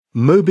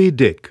Moby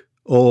Dick,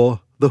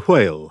 or The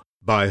Whale,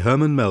 by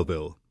Herman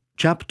Melville.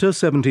 Chapter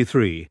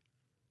 73.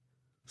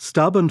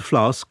 Stubb and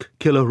Flask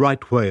kill a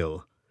right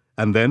whale,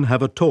 and then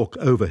have a talk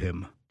over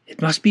him.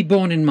 It must be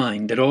borne in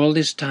mind that all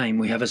this time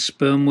we have a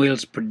sperm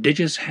whale's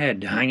prodigious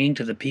head hanging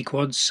to the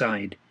Pequod's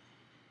side.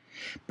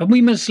 But we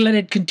must let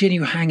it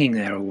continue hanging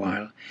there a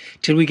while,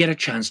 till we get a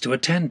chance to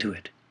attend to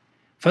it.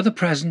 For the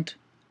present,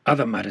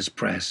 other matters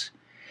press,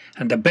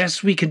 and the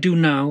best we can do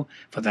now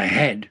for the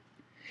head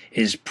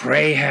is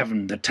pray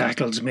heaven the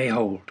tackles may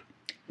hold.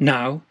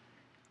 Now,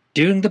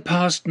 during the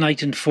past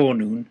night and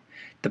forenoon,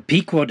 the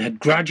Pequod had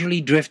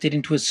gradually drifted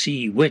into a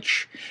sea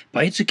which,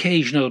 by its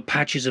occasional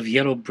patches of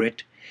yellow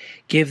brit,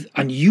 gave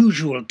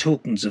unusual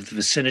tokens of the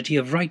vicinity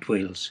of right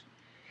whales,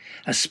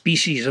 a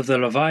species of the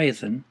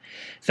leviathan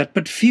that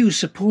but few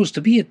supposed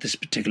to be at this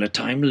particular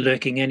time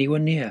lurking anywhere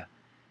near.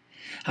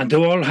 And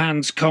though all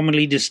hands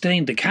commonly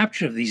disdained the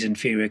capture of these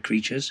inferior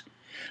creatures,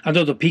 and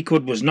though the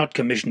Pequod was not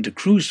commissioned to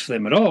cruise for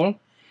them at all,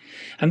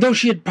 and though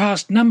she had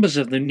passed numbers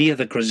of them near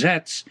the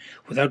Crozettes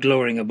without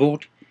lowering a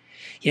boat,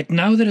 yet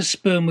now that a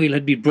sperm whale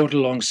had been brought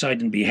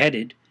alongside and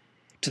beheaded,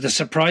 to the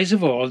surprise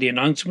of all, the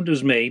announcement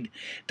was made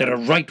that a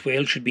right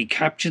whale should be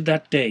captured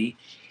that day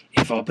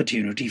if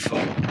opportunity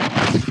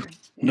followed.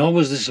 Nor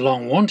was this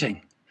long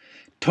wanting.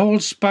 Tall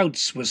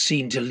spouts were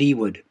seen to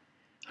leeward,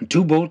 and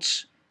two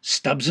boats,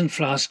 Stubbs and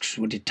Flasks,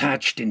 were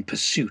detached in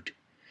pursuit.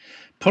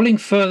 Pulling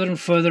further and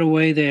further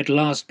away, they at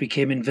last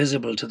became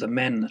invisible to the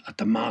men at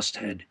the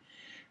masthead.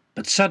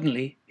 But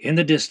suddenly, in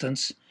the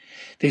distance,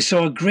 they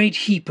saw a great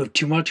heap of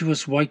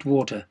tumultuous white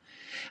water,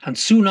 and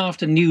soon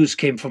after news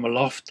came from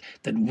aloft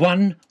that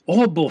one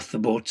or both the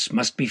boats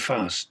must be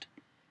fast.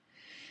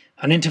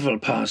 An interval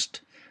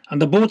passed,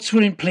 and the boats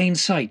were in plain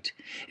sight,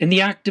 in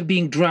the act of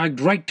being dragged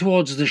right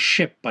towards the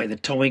ship by the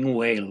towing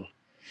whale.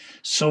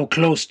 So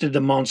close did the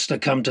monster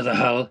come to the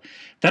hull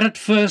that at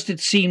first it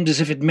seemed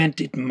as if it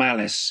meant it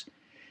malice.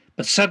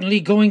 But suddenly,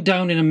 going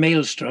down in a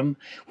maelstrom,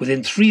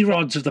 within 3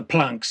 rods of the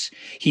planks,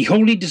 he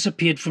wholly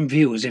disappeared from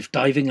view as if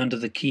diving under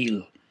the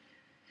keel.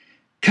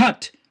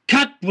 "Cut!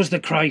 Cut!" was the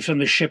cry from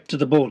the ship to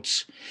the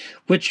boats,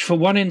 which for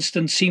one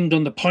instant seemed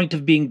on the point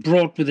of being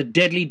brought with a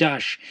deadly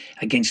dash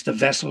against the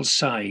vessel's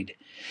side.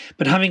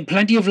 But having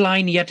plenty of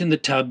line yet in the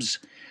tubs,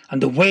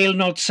 and the whale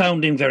not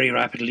sounding very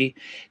rapidly,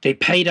 they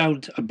paid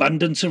out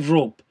abundance of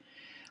rope,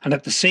 and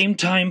at the same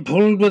time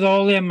pulled with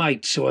all their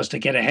might so as to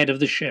get ahead of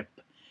the ship.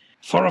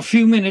 For a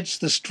few minutes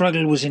the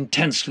struggle was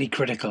intensely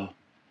critical,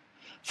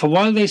 for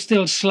while they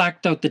still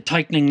slacked out the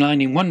tightening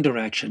line in one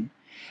direction,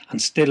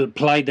 and still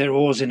plied their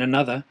oars in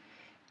another,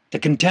 the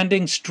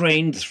contending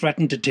strain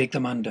threatened to take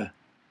them under.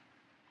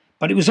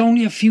 But it was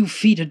only a few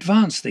feet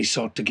advance they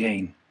sought to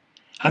gain,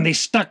 and they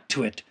stuck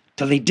to it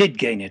till they did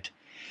gain it,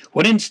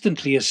 when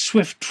instantly a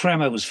swift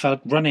tremor was felt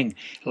running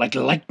like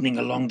lightning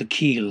along the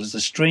keel as the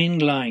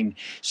strained line,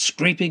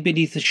 scraping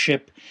beneath the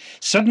ship,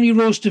 suddenly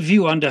rose to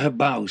view under her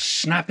bow,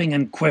 snapping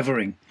and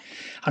quivering,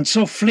 and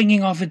so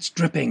flinging off its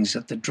drippings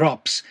that the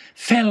drops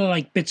fell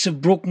like bits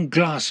of broken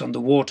glass on the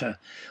water,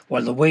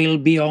 while the whale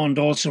beyond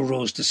also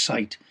rose to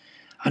sight,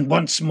 and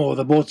once more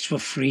the boats were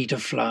free to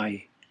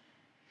fly.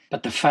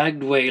 But the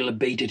fagged whale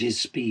abated his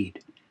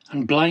speed,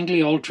 and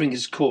blindly altering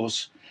his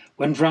course,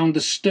 went round the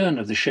stern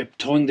of the ship,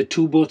 towing the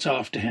 2 boats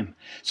after him,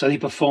 so they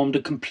performed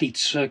a complete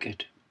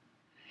circuit.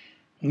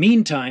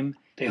 Meantime,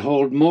 they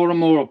hauled more and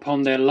more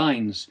upon their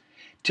lines,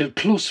 till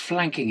close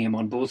flanking him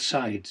on both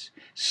sides,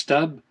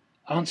 Stubb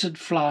answered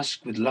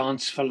Flask with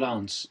lance for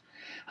lance,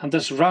 and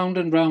thus round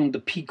and round the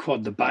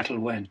Pequod the battle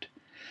went,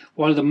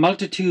 while the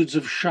multitudes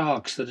of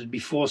sharks that had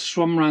before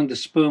swum round the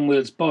sperm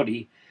whale's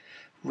body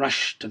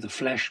rushed to the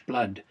flesh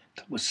blood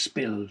that was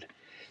spilled,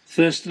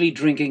 thirstily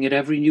drinking at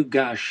every new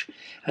gash,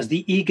 as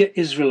the eager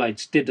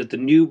Israelites did at the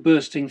new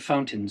bursting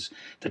fountains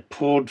that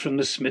poured from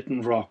the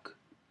smitten rock.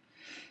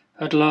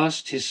 At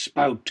last his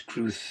spout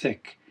grew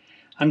thick,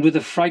 and with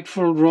a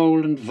frightful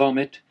roll and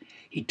vomit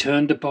he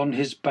turned upon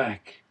his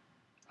back,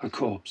 a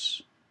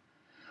corpse.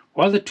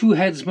 While the 2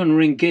 headsmen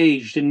were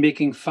engaged in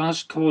making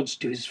fast cords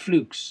to his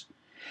flukes,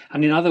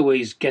 and in other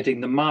ways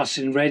getting the masts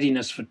in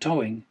readiness for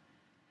towing,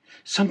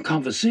 some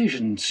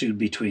conversation ensued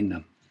between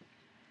them.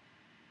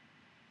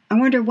 "I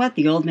wonder what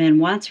the old man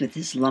wants with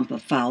this lump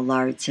of foul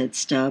lard," said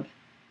Stubb,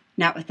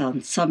 not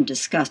without some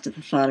disgust at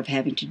the thought of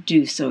having to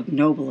do so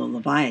ignoble a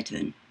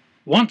leviathan.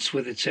 "Wants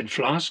with it," said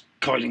Flask,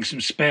 coiling some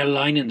spare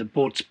line in the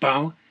boat's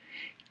bow.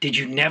 "Did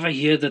you never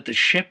hear that the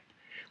ship,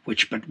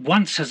 which but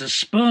once has a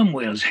sperm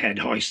whale's head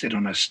hoisted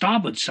on her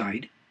starboard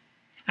side,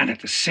 and at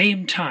the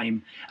same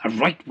time a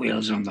right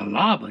whale's on the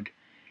larboard,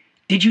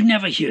 did you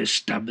never hear,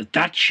 Stubb, that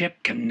that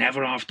ship can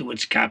never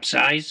afterwards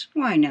capsize?"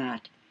 "Why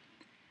not?"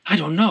 "I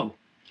don't know.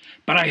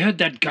 But I heard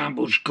that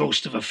gamboosh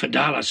ghost of a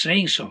Fedallah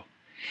saying so,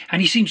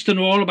 and he seems to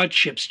know all about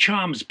ship's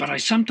charms, but I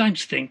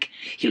sometimes think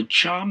he'll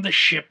charm the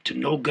ship to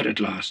no good at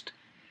last.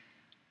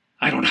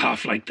 I don't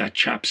half like that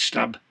chap,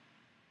 Stubb.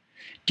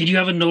 Did you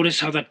ever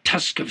notice how that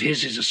tusk of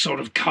his is a sort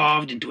of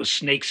carved into a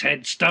snake's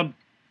head, Stubb?"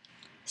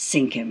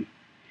 "Sink him.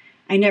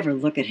 I never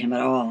look at him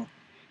at all,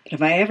 but But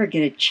if I ever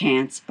get a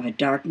chance of a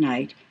dark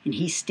night, and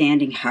he's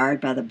standing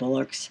hard by the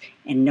bulwarks,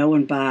 and no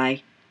one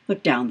by,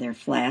 look down there,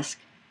 Flask,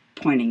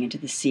 pointing into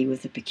the sea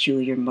with a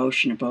peculiar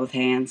motion of both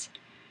hands.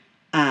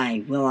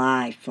 I,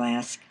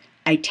 Flask,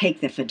 I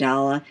take the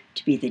Fedallah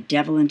to be the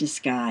devil in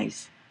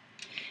disguise.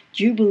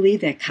 Do you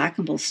believe that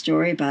cock-and-bull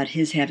story about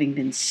his having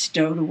been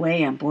stowed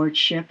away on board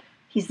ship?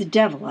 He's the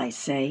devil, I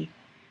say.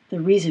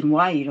 The reason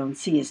why you don't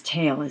see his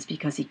tail is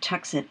because he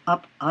tucks it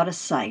up out of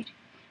sight.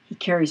 He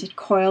carries it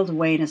coiled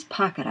away in his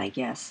pocket, I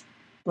guess.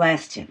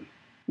 Blast him.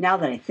 Now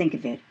that I think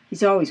of it,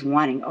 he's always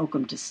wanting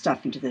oakum to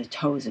stuff into the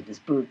toes of his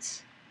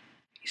boots.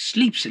 He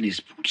sleeps in his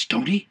boots,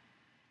 don't he?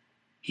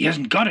 He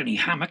hasn't got any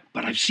hammock,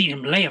 but I've seen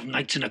him lay of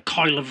nights in a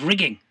coil of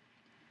rigging.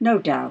 No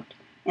doubt,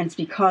 and it's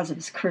because of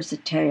his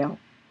cursed tail.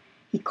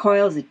 He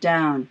coils it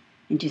down,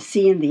 and you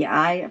see in the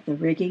eye of the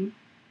rigging.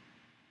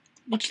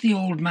 What's the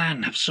old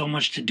man have so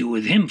much to do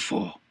with him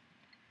for?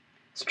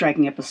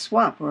 Striking up a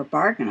swap or a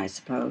bargain, I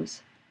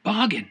suppose.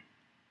 Bargain?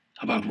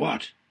 About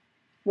what?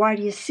 Why,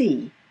 do you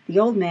see, the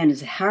old man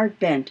is hard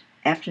bent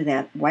after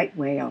that white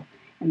whale,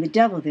 and the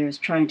devil there is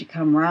trying to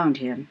come round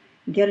him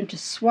and get him to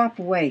swap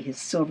away his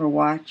silver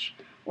watch,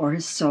 or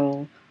his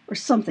soul, or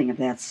something of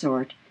that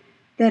sort.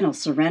 Then he'll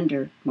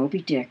surrender Moby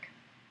Dick.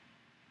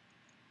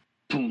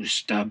 Pooh,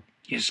 Stubb,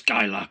 you're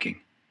skylarking.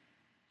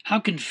 How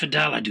can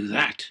Fedallah do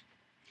that?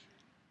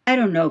 I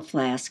don't know,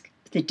 Flask,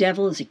 but the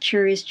devil is a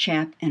curious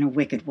chap and a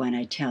wicked one,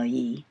 I tell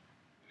ye.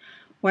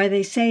 Why,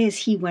 they say as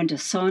he went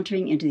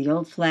a-sauntering into the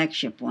old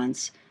flagship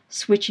once,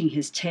 switching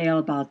his tail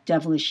about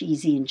devilish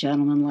easy and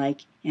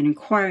gentlemanlike, and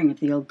inquiring if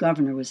the old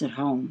governor was at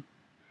home.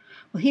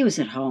 Well, he was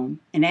at home,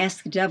 and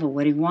asked the devil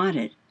what he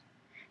wanted.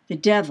 The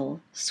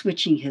devil,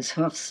 switching his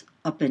hoofs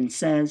up, and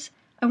says,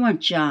 "I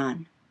want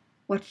John."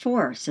 "What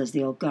for?" says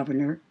the old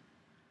governor.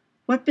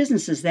 "What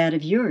business is that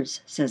of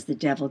yours?" says the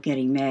devil,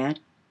 getting mad.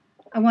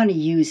 "I want to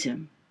use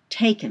him.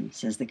 Take him,"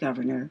 says the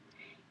governor.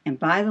 And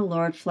by the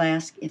Lord,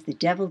 Flask, if the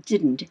devil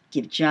didn't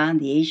give John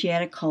the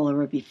Asiatic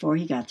cholera before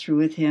he got through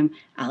with him,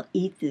 I'll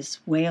eat this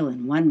whale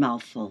in one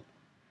mouthful.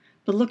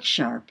 But look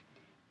sharp.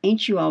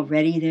 Ain't you all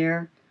ready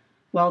there?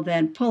 Well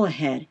then, pull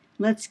ahead.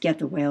 Let's get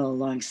the whale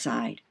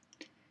alongside.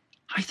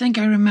 I think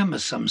I remember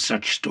some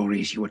such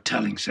stories you were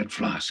telling, said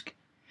Flask,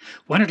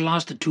 when at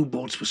last the two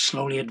boats were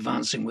slowly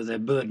advancing with their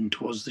burden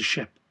towards the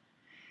ship.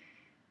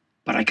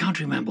 But I can't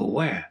remember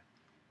where.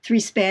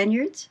 3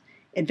 Spaniards?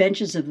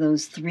 Adventures of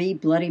those 3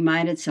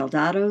 bloody-minded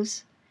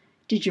soldados?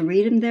 Did you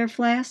read 'em there,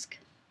 Flask?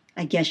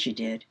 I guess you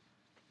did.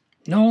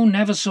 No,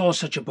 never saw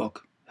such a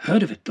book.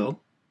 Heard of it, though.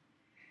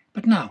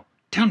 But now,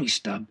 tell me,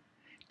 Stubb,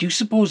 do you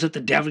suppose that the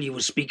devil you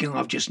were speaking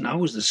of just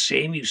now is the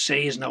same you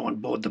say is now on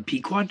board the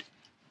Pequod?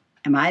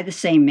 Am I the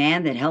same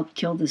man that helped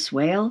kill this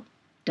whale?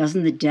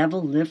 Doesn't the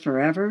devil live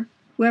forever?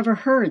 Who ever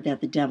heard that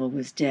the devil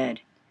was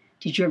dead?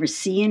 Did you ever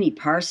see any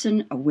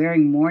parson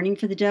a-wearing mourning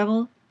for the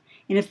devil?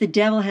 And if the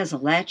devil has a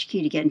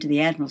latchkey to get into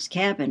the admiral's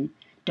cabin,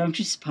 don't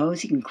you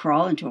suppose he can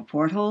crawl into a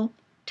porthole?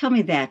 Tell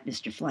me that,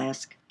 Mr.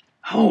 Flask.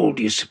 How old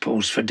do you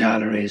suppose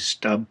Fedallah is,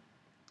 Stubb?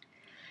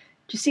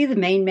 Do you see the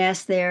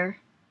mainmast there?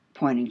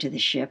 Pointing to the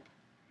ship.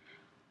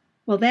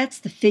 Well, that's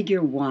the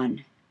figure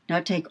 1. Now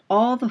take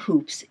all the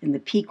hoops in the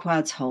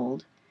Pequod's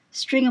hold,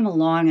 string 'em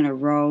along in a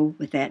row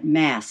with that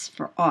mast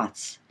for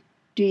oughts.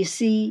 Do you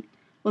see?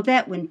 Well,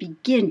 that wouldn't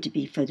begin to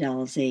be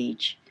Fedallah's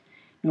age.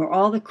 Nor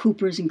all the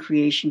coopers in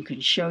creation can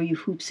show you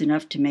hoops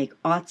enough to make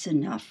oughts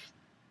enough.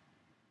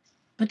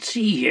 But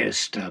see here,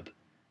 Stubb,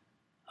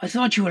 I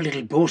thought you were a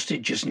little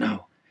boasted just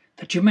now,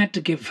 that you meant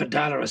to give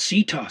Fedallah a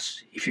sea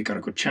toss, if you got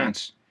a good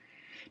chance.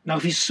 Now,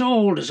 if he's so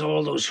old as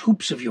all those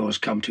hoops of yours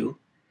come to,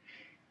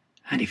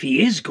 and if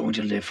he is going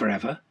to live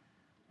forever,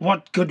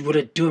 what good would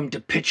it do him to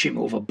pitch him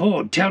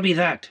overboard? Tell me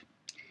that.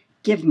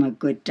 Give him a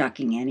good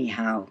ducking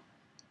anyhow.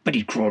 But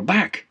he'd crawl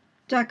back.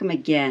 Duck him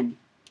again,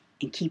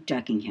 and keep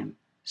ducking him.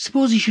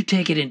 Suppose he should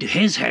take it into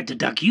his head to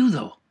duck you,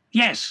 though.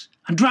 Yes,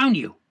 and drown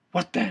you.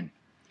 What then?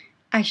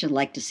 I should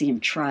like to see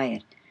him try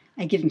it.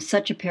 I'd give him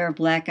such a pair of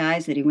black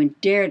eyes that he wouldn't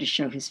dare to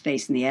show his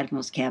face in the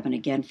admiral's cabin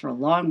again for a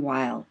long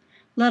while,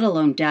 let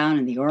alone down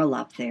in the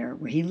orlop there,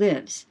 where he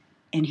lives,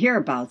 and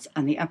hereabouts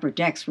on the upper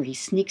decks where he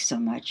sneaks so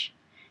much.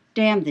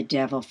 Damn the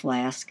devil,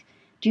 Flask.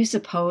 Do you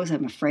suppose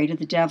I'm afraid of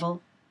the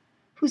devil?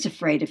 Who's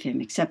afraid of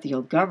him except the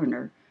old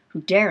governor,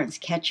 who daren't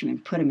catch him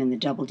and put him in the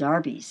double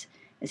darbies,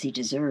 as he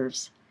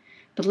deserves,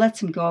 but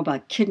lets him go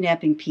about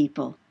kidnapping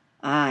people,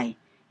 aye,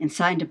 and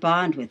signed a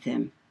bond with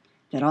him,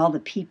 that all the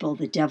people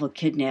the devil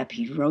kidnap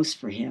he'd roast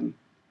for him.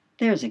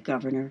 There's a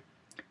governor.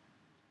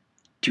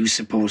 Do you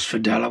suppose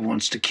Fedallah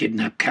wants to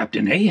kidnap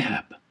Captain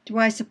Ahab? Do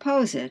I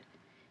suppose it?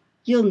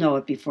 You'll know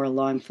it before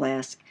long,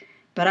 Flask,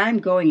 but I'm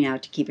going now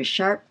to keep a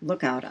sharp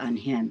lookout on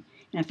him,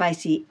 and if I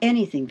see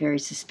anything very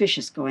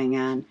suspicious going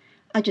on,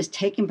 I'll just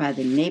take him by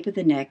the nape of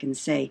the neck and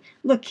say,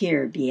 "Look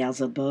here,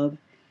 Beelzebub,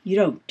 you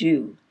don't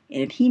do."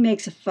 And if he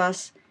makes a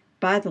fuss,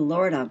 by the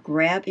Lord, I'll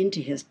grab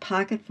into his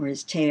pocket for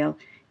his tail,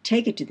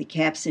 take it to the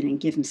capstan, and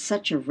give him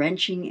such a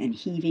wrenching and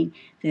heaving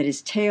that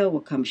his tail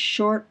will come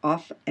short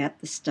off at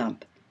the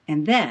stump.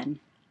 And then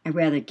I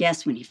rather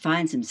guess when he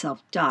finds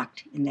himself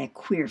docked in that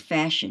queer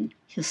fashion,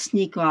 he'll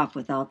sneak off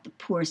without the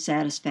poor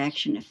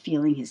satisfaction of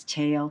feeling his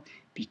tail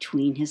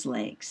between his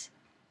legs.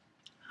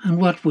 And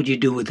what would you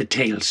do with the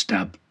tail,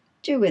 Stubb?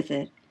 Do with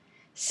it?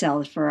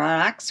 Sell it for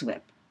our ox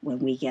whip when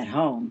we get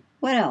home.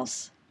 What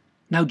else?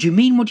 Now, do you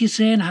mean what you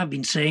say and have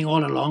been saying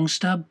all along,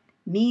 Stubb?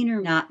 Mean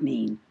or not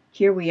mean,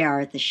 here we are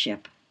at the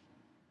ship.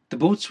 The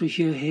boats were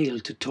here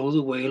hailed to tow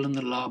the whale on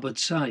the larboard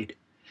side,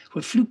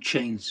 where fluke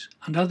chains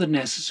and other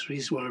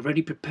necessaries were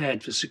already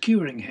prepared for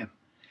securing him.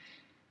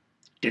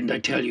 "Didn't I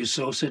tell you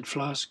so?" said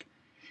Flask.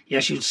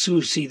 "Yes, you'll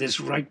soon see this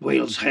right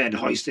whale's head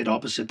hoisted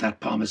opposite that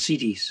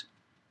Parmacetes's."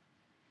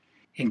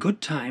 In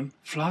good time,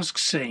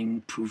 Flask's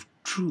saying proved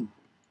true.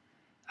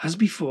 As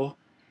before,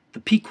 the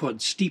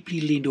Pequod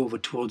steeply leaned over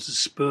towards the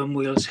sperm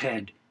whale's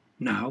head.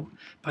 Now,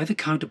 by the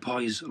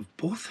counterpoise of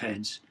both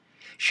heads,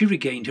 she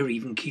regained her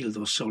even keel,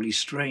 though sorely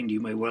strained,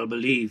 you may well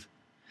believe.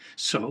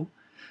 So,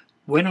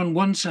 when on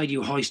one side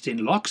you hoist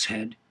in Locke's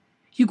head,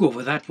 you go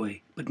over that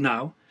way, but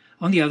now,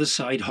 on the other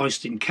side,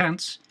 hoist in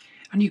Cant's,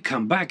 and you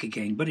come back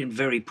again, but in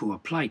very poor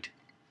plight.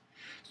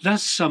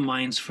 Thus some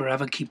minds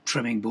forever keep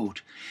trimming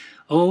boat.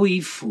 Oh,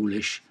 ye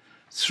foolish,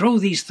 throw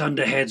these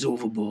thunderheads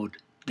overboard,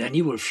 then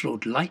you will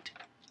float light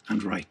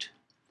and right.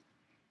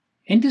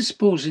 In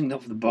disposing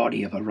of the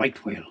body of a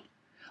right whale,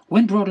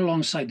 when brought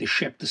alongside the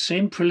ship, the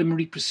same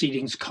preliminary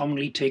proceedings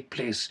commonly take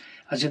place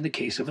as in the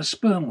case of a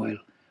sperm whale,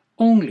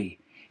 only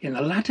in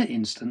the latter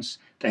instance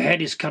the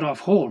head is cut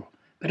off whole,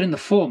 but in the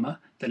former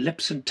the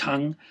lips and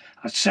tongue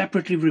are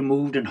separately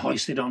removed and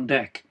hoisted on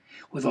deck,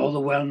 with all the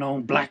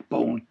well-known black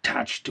bone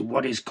attached to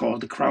what is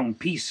called the crown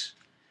piece.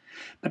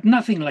 But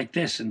nothing like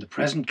this in the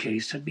present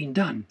case had been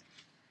done.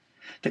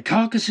 The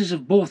carcasses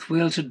of both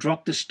whales had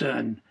dropped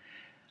astern,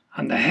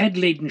 and the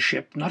head-laden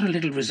ship not a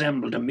little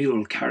resembled a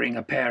mule carrying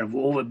a pair of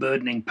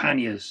overburdening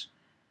panniers.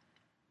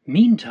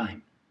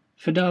 Meantime,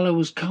 Fedallah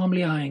was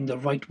calmly eyeing the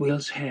right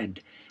whale's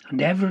head,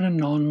 and ever and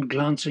anon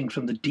glancing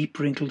from the deep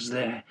wrinkles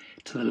there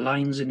to the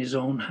lines in his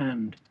own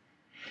hand.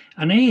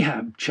 And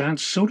Ahab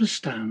chanced so to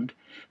stand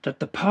that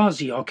the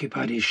Parsee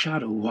occupied his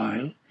shadow,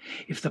 while,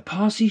 if the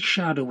Parsee's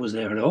shadow was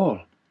there at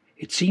all,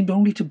 it seemed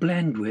only to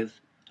blend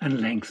with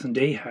and lengthened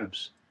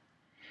Ahab's.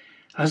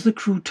 As the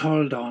crew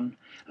toiled on,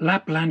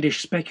 Laplandish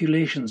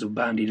speculations were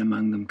bandied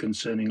among them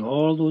concerning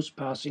all those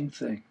passing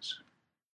things.